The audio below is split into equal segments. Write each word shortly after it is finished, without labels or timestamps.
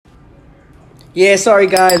Yeah, sorry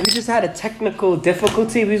guys. We just had a technical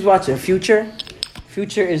difficulty. We was watching Future.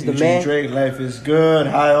 Future is the man. Drake, life is good,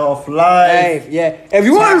 high off life. Yeah. If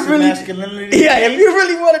you want to really, masculinity, if you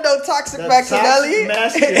really want to know toxic masculinity,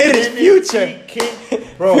 it is Future. King.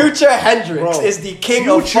 Bro, Future Hendrix is the king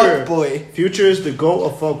of fuckboy. Future is the GOAT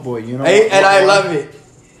of fuckboy. You know, and I love it.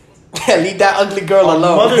 Leave that ugly girl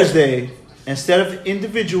alone. On Mother's Day, instead of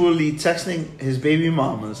individually texting his baby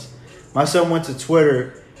mamas, my son went to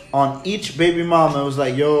Twitter on each baby mama. It was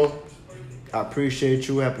like, yo, I appreciate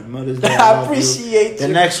you. Happy Mother's Day. I appreciate you. The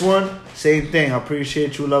next one, same thing. I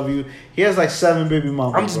appreciate you. Love you. He has like 7 baby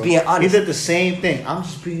mamas. I'm just being honest. He did the same thing. I'm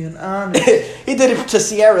just being honest. He did it to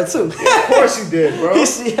Ciara too. Yeah, of course he did, bro.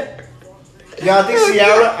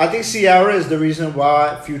 Yeah, I think Ciara is the reason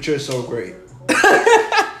why Future is so great.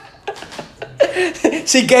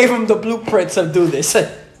 She gave him the blueprint to do this.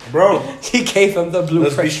 Bro. She gave him the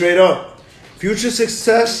blueprint. Let's be straight up. Future's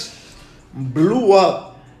success blew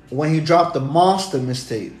up when he dropped the Monster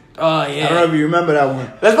mixtape. Oh, yeah. I don't know if you remember that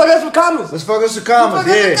one. Let's fuck us with comments.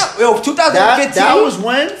 Yeah. Yo, 2015. That was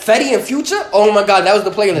when? Fetty and Future? Oh, my God. That was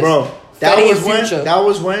the playlist. Bro. Future.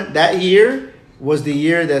 That year was the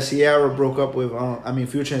year that Ciara broke up with,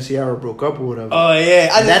 Future and Ciara broke up or whatever. Oh, yeah.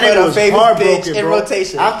 I just put our favorite bitch in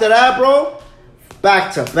rotation. After that, bro,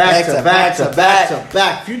 back to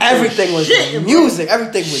back. Future everything was shit, music.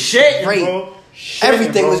 Everything was shit, great. Bro.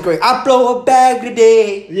 Everything was great. I blow a bag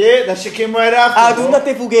today. Yeah, that shit came right after. I do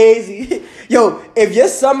nothing fugazi. Yo, if your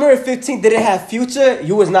summer in 15 didn't have Future,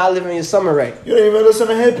 you was not living your summer right. You didn't even listen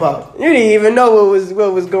to hip hop. You didn't even know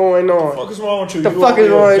what was going on. What the fuck is wrong with you? The fuck is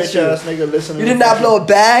wrong with you? Ass nigga listening. You did not blow a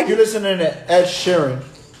bag. You listening to Ed Sheeran.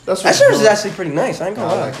 Ed Sheeran is actually pretty nice. I ain't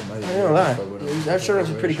gonna lie. I ain't gonna lie. Ed Sheeran is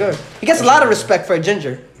pretty good. He gets a lot of respect for a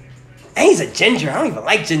ginger. And he's a ginger. I don't even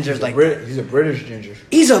like gingers like that. He's a British ginger.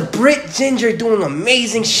 He's a Brit ginger doing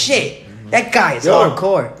amazing shit. That guy is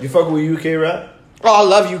hardcore. You fuck with UK rap? Oh, I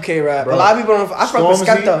love UK rap. Bro. A lot of people don't. I fuck with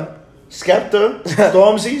Skepta.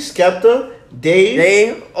 Stormzy, Skepta,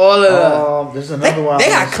 Dave. All of them. There's another one. They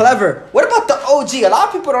got clever. What about the OG? A lot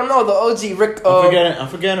of people don't know the OG Rick. I'm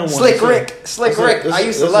forgetting one. Slick Rick. I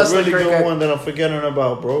used to love Slick Rick. That's a really good one that I'm forgetting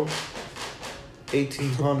about, bro.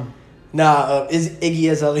 1800. Nah, is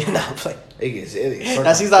Iggy Azalea now playing? Iggy Azalea.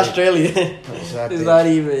 Nah, she's Australian. She's not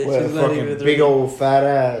even. She's not even big old fat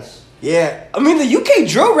ass. Yeah, I mean the UK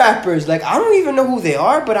drill rappers. Like I don't even know who they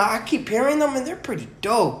are, but I keep hearing them and they're pretty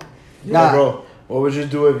dope. Yeah, bro. What would you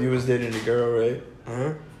do if you was dating a girl, right?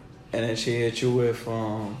 Uh-huh. And then she hit you with,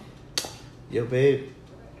 yo, babe,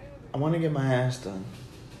 I want to get my ass done.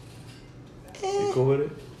 You cool with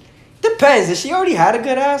it? Depends. Does she already had a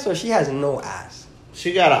good ass or she has no ass?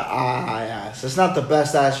 She got a high ass. It's not the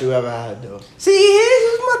best ass you ever had, though. See,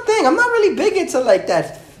 here's my thing. I'm not really big into like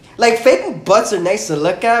that. Like fake butts are nice to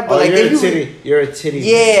look at, but like you're a titty. You're a titty.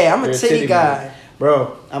 Yeah, I'm a titty guy. Man.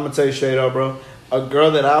 Bro, I'm gonna tell you straight up, bro. A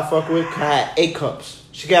girl that I fuck with had A cups.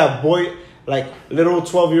 She got little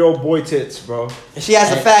 12-year-old boy tits, bro. And she has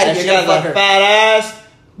a fatty. She got a fat ass.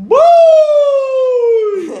 Woo!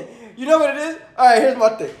 You know what it is? All right, here's my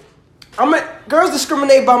thing. Girls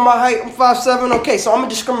discriminate by my height. I'm 5'7". Okay, so I'm gonna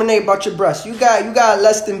discriminate about your breasts. You got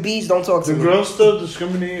less than B's. Don't talk to me. Do girls still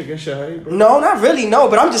discriminate against your height, bro? No, not really. No,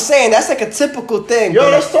 but I'm just saying that's like a typical thing. Yo,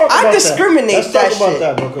 let's talk about that. I discriminate. Let's talk about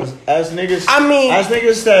that, bro. Because as niggas,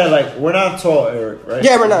 that like we're not tall, Eric, right?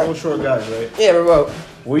 Yeah, we're not. We're short guys, right? Yeah, bro.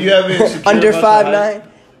 Were you ever insecure under 5'9"?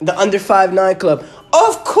 The under 5'9" club.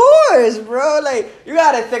 Of course, bro. Like you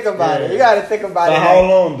gotta think about it. You gotta think about it. How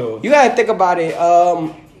long though? You gotta think about it.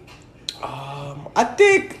 I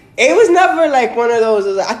think it was never like one of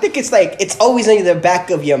those. I think it's like it's always in the back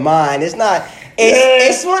of your mind. It's not.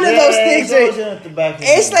 It's one of those things.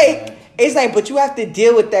 It's like, but you have to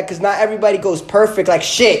deal with that because not everybody goes perfect. Like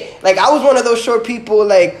shit. Like I was one of those short people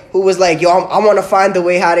like who was like, yo, I want to find a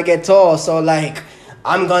way how to get tall. So like,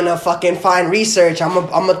 I'm gonna fucking find research. I'm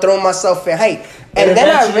gonna throw myself in height. And then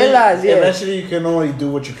I realized, eventually you can only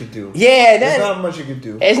do what you could do. Yeah, there's not much you could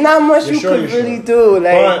do. It's not much you could really do.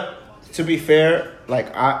 Like, but to be fair,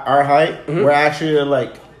 like our height, we're actually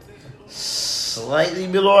like slightly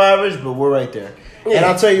below average, but we're right there. Yeah. And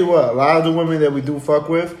I'll tell you what, a lot of the women that we do fuck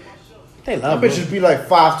with, they love bitches be like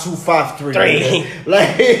 5'2", 5'3".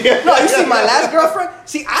 Like, no, you see my last girlfriend?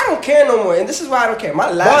 See, I don't care no more, and this is why I don't care.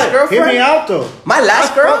 My last girlfriend. Hear me out though. My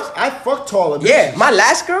last girl. I fucked taller. Bitches. Yeah, my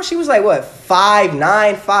last girl, she was like what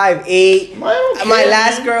 5'9", 5'8". My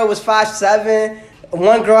last girl was 5'7".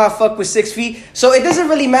 One girl I fucked with 6 feet. So it doesn't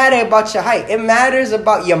really matter about your height. It matters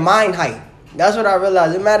about your mind height. That's what I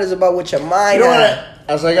realized. It matters about what your mind.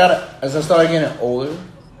 As I started getting older.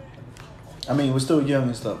 I mean, we're still young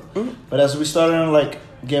and stuff. Mm-hmm. But as we started to like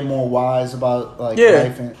get more wise about like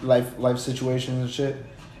life situations and shit.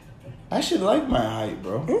 I should like my height,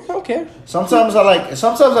 bro. Okay. Sometimes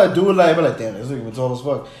I do it like, damn, this nigga tall as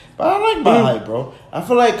fuck. But I like my height, bro. I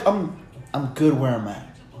feel like I'm good where I'm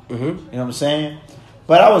at. You know what I'm saying?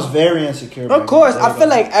 But I was very insecure. Of course, I feel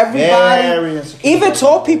like everybody, even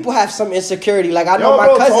tall people have some insecurity. Like I know my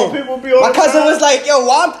cousin. My cousin was like, "Yo,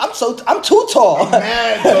 well, I'm too tall.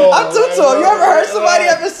 I'm too tall." You ever heard somebody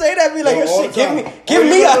ever say that? Be like, "Yo, shit, give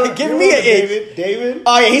me an inch." David.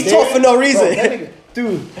 Oh yeah, he's tall for no reason.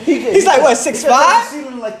 Dude, he's like what,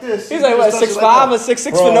 6'5"? Like this. He's like what, 6'5" or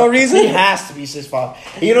 6'6" for no reason? He has to be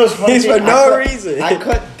 6'5". You know what's funny? He's for no reason. I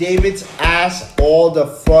cut David's ass all the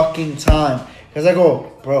fucking time. Because I go,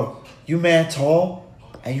 bro, you man tall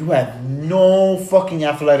and you have no fucking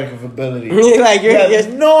athletic ability. Like you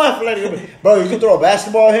have no athletic ability. Bro, you can throw a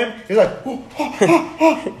basketball at him. He's like,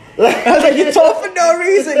 I was like, you're tall for no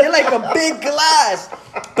reason. You're like a big glass.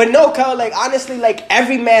 But no, Kyle, like, honestly, like,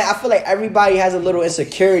 every man, I feel like everybody has a little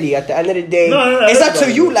insecurity at the end of the day. No, it's up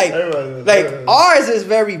to you, like, ours is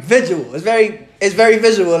very visual. It's very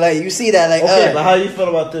visual. Like, you see that, like, okay, but how you feel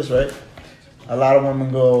about this, right? A lot of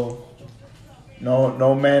women go,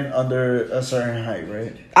 no men under a certain height,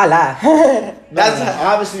 right? I lie.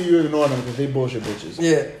 Obviously, you ignore them because they bullshit bitches.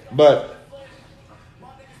 Yeah. But,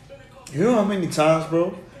 you know how many times,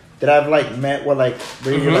 bro, that I've like met with like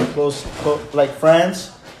really like close like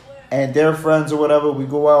friends and their friends or whatever. We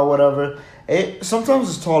go out, whatever. Sometimes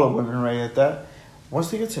it's taller women, right? At that,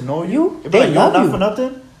 once they get to know you, they like, love not you. For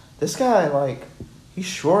nothing. This guy, like, he's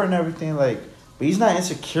short and everything, like, but he's not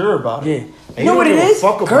insecure about it. Yeah. You know what it is?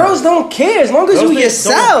 Girls don't care as long as you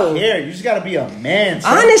yourself. Don't care. You just gotta be a man.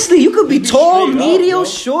 Son. Honestly, you could be tall, medium,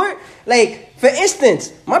 short. Like, for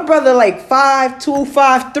instance, my brother like 5'2",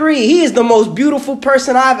 5'3". He is the most beautiful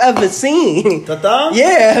person I've ever seen. Tata?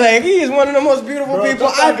 Yeah, like he is one of the most beautiful people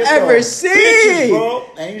I've ever seen. Bitches, bro.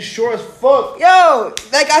 And he's short as fuck. Yo,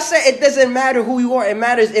 like I said, it doesn't matter who you are. It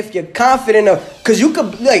matters if you're confident enough. Because you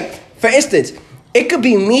could, like, for instance, it could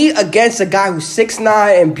be me against a guy who's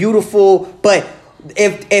 6'9" and beautiful, but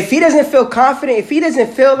if he doesn't feel confident, if he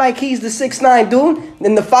doesn't feel like he's the 6'9" dude,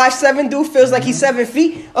 then the 5'7" dude feels like he's 7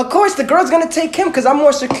 feet, of course the girl's gonna take him because I'm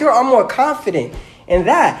more secure, I'm more confident in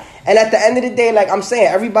that. And at the end of the day, like I'm saying,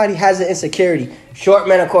 everybody has an insecurity. Short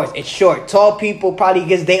men, of course, it's short. Tall people probably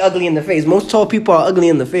gets they ugly in the face. Most tall people are ugly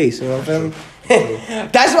in the face, you know what I'm saying?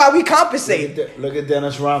 That's why we compensate. Look at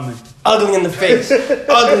Dennis Rodman. Ugly in the face.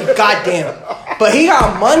 Ugly, goddamn. But he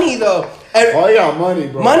got money though. And he got money,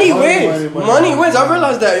 bro. Money wins. Money wins. I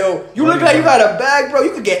realized that, yo. You look like you got a bag, bro.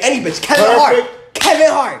 You could get any bitch. Kevin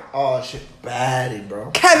Hart. Oh shit, baddie,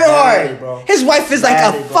 bro. Kevin Hart, bro. His wife is like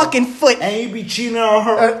a fucking foot. And he be cheating on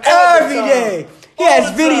her every day. He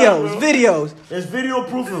has videos. There's video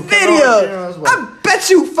proof of videos. I bet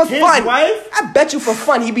you for his fun. Wife? I bet you for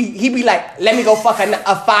fun. He be like, let me go fuck a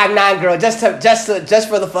 5'9" girl just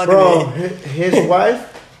for the fucking bro. His wife.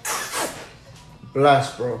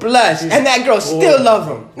 Blessed, bro. Blessed. And that girl still love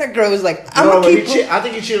him. That girl was like, I'm gonna keep him. I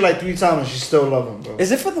think he cheated like 3 times and she still love him, bro.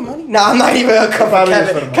 Is it for the money? Nah, I'm not even gonna cover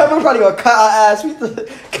Kevin. Kevin probably gonna cut our ass. It's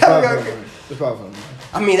probably for the money.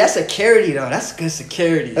 I mean, that's security, though. That's good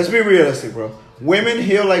security. Let's be realistic, bro. Women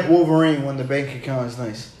heal like Wolverine when the bank account is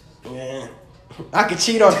nice. Yeah. I could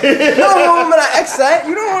cheat on. You know what my ex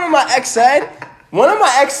said? One of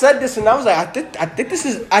my ex said this, and I was like, I think this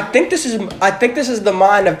is the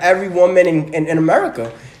mind of every woman in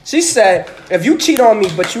America. She said, if you cheat on me,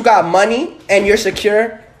 but you got money and you're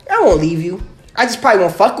secure, I won't leave you. I just probably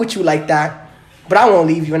won't fuck with you like that, but I won't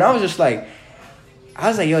leave you. And I was like,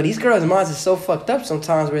 yo, these girls' minds are so fucked up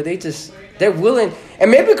sometimes where they're willing,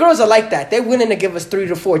 and maybe girls are like that. They're willing to give us 3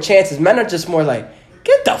 to 4 chances. Men are just more like,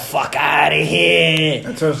 get the fuck out of here.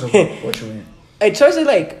 In terms of what you mean? In terms of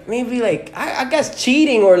like, maybe like, I guess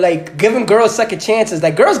cheating or like giving girls second chances.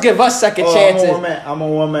 Like girls give us second chances. I'm a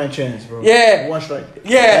one-man chance, bro. Yeah. 1 strike.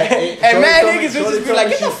 Yeah. And man niggas just be like,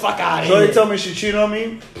 get the fuck out of here. Shorty told me she cheated on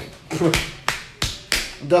me.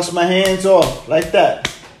 Dust my hands off like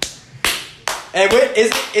that. And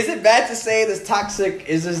is it bad to say this toxic?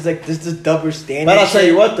 Is this like this double standard? But I'll tell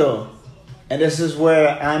you what though, and this is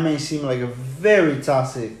where I may seem like a very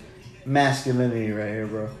toxic masculinity right here,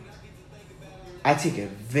 bro. I take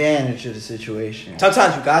advantage of the situation.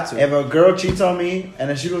 Sometimes you got to. If a girl cheats on me and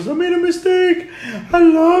then she goes, I made a mistake. I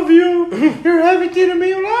love you. You're everything to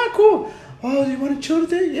me. I'm like, cool. Oh, you want to chill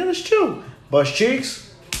today? Yeah, let's chill. Bust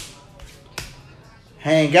cheeks.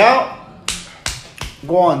 Hang out.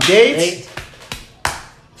 Go on dates.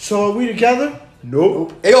 So are we together?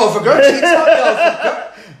 Nope. Hey, yo, if a girl cheats on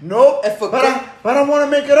you, nope. If a but I don't want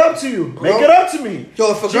to make it up to you. Make it up to me.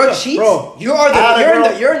 Yo, if a girl cheats, bro, you're in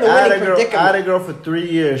the winning predicament. I had a girl for 3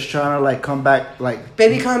 years trying to like come back, like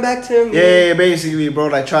baby, come back to him. Yeah, basically, bro.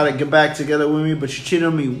 Like try to get back together with me, but she cheated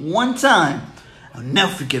on me one time. I'll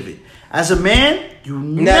never forgive it. As a man, you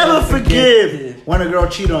never forgive when a girl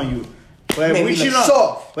cheat on you. But if we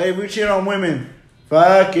cheat on women,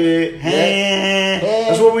 fuck it.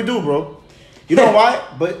 That's what we do, bro. You know why?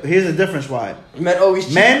 But here's the difference why. Men always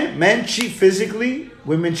cheat. Men cheat physically,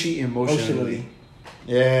 women cheat emotionally.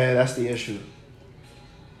 Yeah, that's the issue.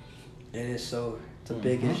 It is so. It's a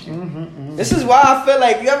big issue. This is why I feel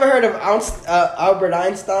like, you ever heard of Albert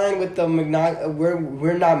Einstein with the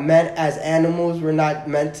we're not meant as animals. We're not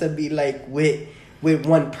meant to be like with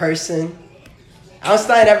one person.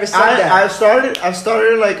 Einstein ever said that? I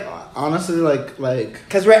started like honestly like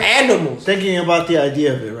because we're animals. Thinking about the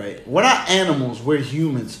idea of it, right? We're not animals. We're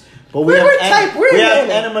humans, but we have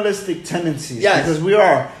animalistic tendencies. Yes. Because we're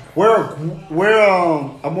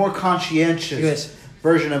a more conscientious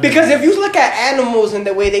version of because if you look at animals and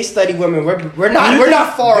the way they study women, we're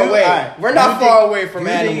not far away. We're not far away from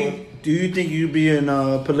animals. Do you think you'd be in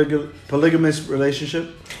a polygamous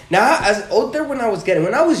relationship? Now, as older, when I was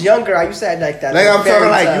younger, I used to act like that. Like I'm talking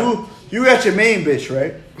like you got your main bitch,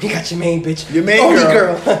 right? You got your main bitch. Your main only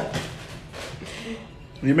girl.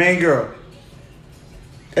 Your main girl.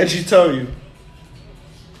 And she tell you,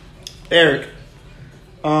 Eric,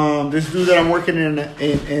 this dude that I'm working in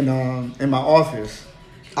my office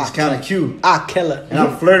is kind of cute. I kill her. And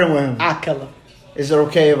I'm flirting with him. I kill her. Is it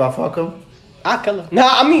okay if I fuck him? I kill her.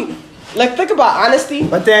 Nah, I mean, like, think about honesty.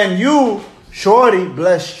 But then shorty,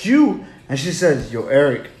 bless you, and she says, yo,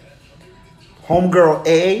 Eric, homegirl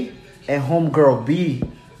A and homegirl B,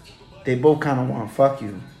 they both kind of want to fuck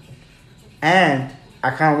you. And I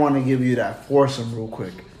kind of want to give you that foursome real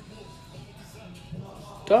quick.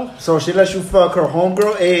 Duh. So she lets you fuck her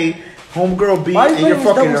homegirl A, homegirl B, and you're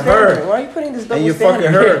fucking her. Why are you putting this double and you're standard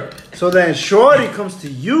fucking her. So then shorty comes to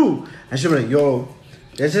you, and she'll be like, yo,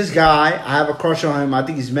 there's this guy, I have a crush on him, I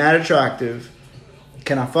think he's mad attractive.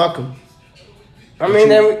 Can I fuck him?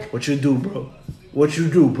 What you do, bro? What you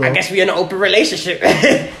do, bro? I guess we in an open relationship.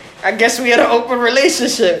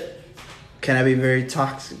 Can I be very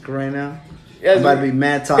toxic right now? Yes, I'm about to be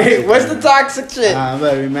mad toxic. What's the toxic shit? I'm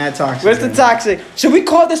about to be mad toxic. What's the toxic? Should we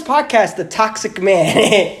call this podcast The Toxic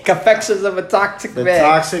Man? Confections of a Toxic Man. The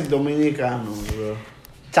Toxic Dominicanos, bro.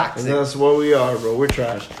 Toxic. That's what we are, bro. We're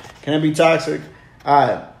trash. Can it be toxic?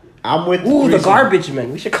 Alright. I'm with the garbage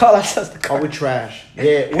men. We should call ourselves the garbage. Oh, we're trash.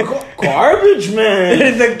 Yeah, we're garbage man.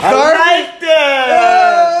 The garbage. I like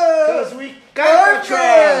that. Because we got the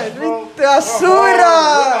trash, bro.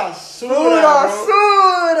 Basura.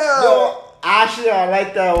 Yo, actually, I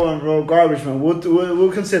like that one, bro. Garbage man.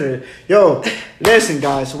 We'll consider it. Yo, listen,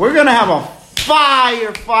 guys. We're gonna have a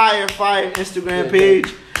fire Instagram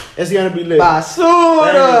page. It's gonna be lit.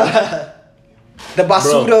 Basura. The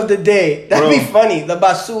basura of the day. That'd be funny. The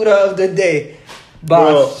basura of the day.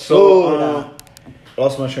 Basura.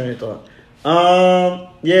 Lost my train of thought.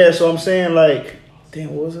 Yeah, so I'm saying like,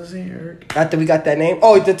 damn, what was I saying, Eric? After we got that name.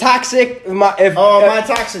 Oh, the toxic. My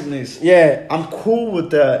toxicness. Yeah. I'm cool with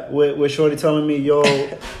that. With Shorty telling me, yo,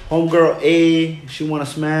 homegirl A, she want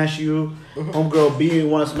to smash you. Homegirl B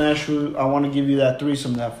want to smash you. I want to give you that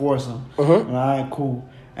threesome, that foursome. And I ain't cool.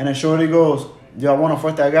 And then Shorty goes, yo, I want to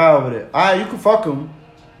fuck that guy over there. All right, you can fuck him.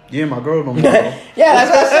 You ain't my girl no more. Yeah, that's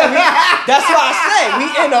what I said. That's what I said. We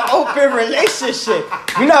in an open relationship.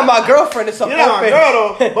 You're not my girlfriend. It's an open. You're not my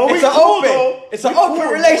girl, though. But it's cool, though. It's an open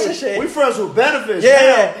relationship. We friends with benefits.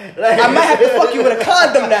 Yeah. I might have to fuck you with a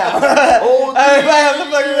condom now. I might have to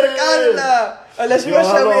fuck you with a condom now. Unless you want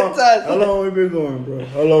to show me in touch. How long we been going, bro?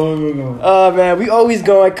 Oh, man. We always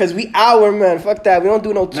going because we hour, man. Fuck that. We don't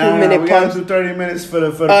do no 2-minute we pumps. We got to do 30 minutes for the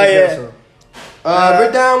episode.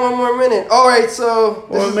 We're down 1 more minute. All right, so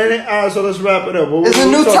 1 minute. All right, so let's wrap it up. It's a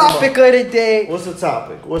new topic of the day. What's the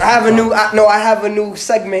topic? I have a new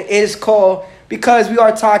segment. It is called Because We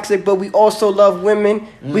Are Toxic, but We Also Love Women.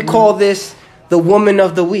 We call this the Woman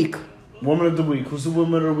of the Week. Woman of the Week. Who's the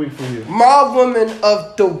Woman of the Week for you? My Woman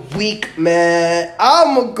of the Week, man.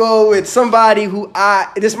 I'm gonna go with somebody who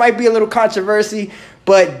this might be a little controversy,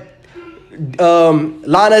 but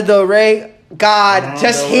Lana Del Rey.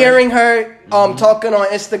 Hearing her talking on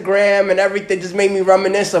Instagram and everything just made me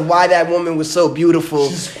reminisce of why that woman was so beautiful.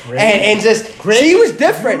 She's great. And just great. She was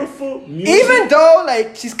different. Even though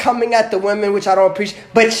like she's coming at the women, which I don't appreciate,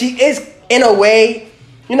 but she is in a way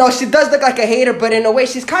you know, she does look like a hater, but in a way,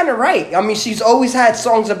 she's kind of right. I mean, she's always had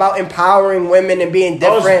songs about empowering women and being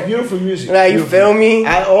different. Oh, it's beautiful music. Like, you feel me?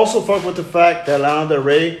 I also fuck with the fact that Lana Del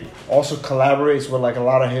Rey also collaborates with like a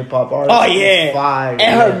lot of hip hop artists. Oh yeah,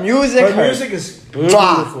 and her music. Her music is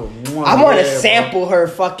beautiful. Mwah. I want to sample her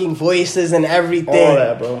fucking voices and everything. All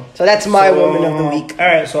that, bro. So that's my woman of the week. All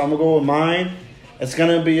right, so I'm gonna go with mine. It's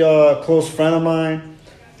gonna be a close friend of mine.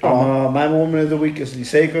 My woman of the week is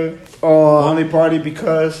Liseka. Only party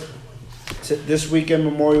because this weekend,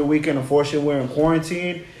 Memorial Weekend, unfortunately we're in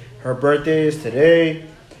quarantine. Her birthday is today.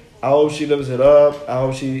 I hope she lives it up. I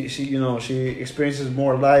hope she experiences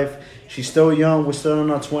more life. She's still young. We're still in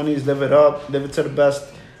our 20s. Live it up. Live it to the best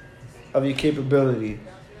of your capability.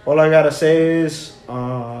 All I gotta say is,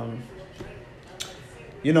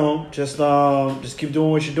 just keep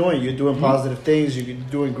doing what you're doing. You're doing positive things. You're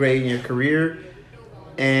doing great in your career,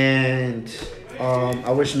 and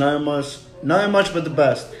I wish nothing much but the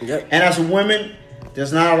best. Yep. And as a woman,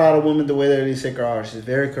 there's not a lot of women the way that Liseka are. She's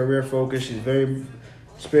very career focused. She's very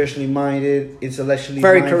spiritually minded, intellectually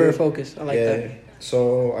very minded. career focused. I like that.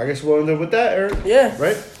 So I guess we'll end up with that, Eric. Yeah.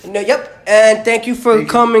 Right? No, yep. And thank you for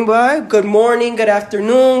coming by. Good morning, good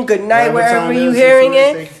afternoon, good night, wherever you're hearing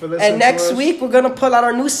it. And next week, we're going to pull out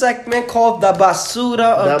our new segment called The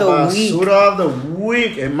Basura of the Week. The Basura of the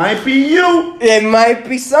Week. It might be you. It might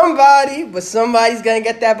be somebody, but somebody's going to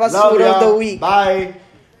get that Basura of the Week. Bye.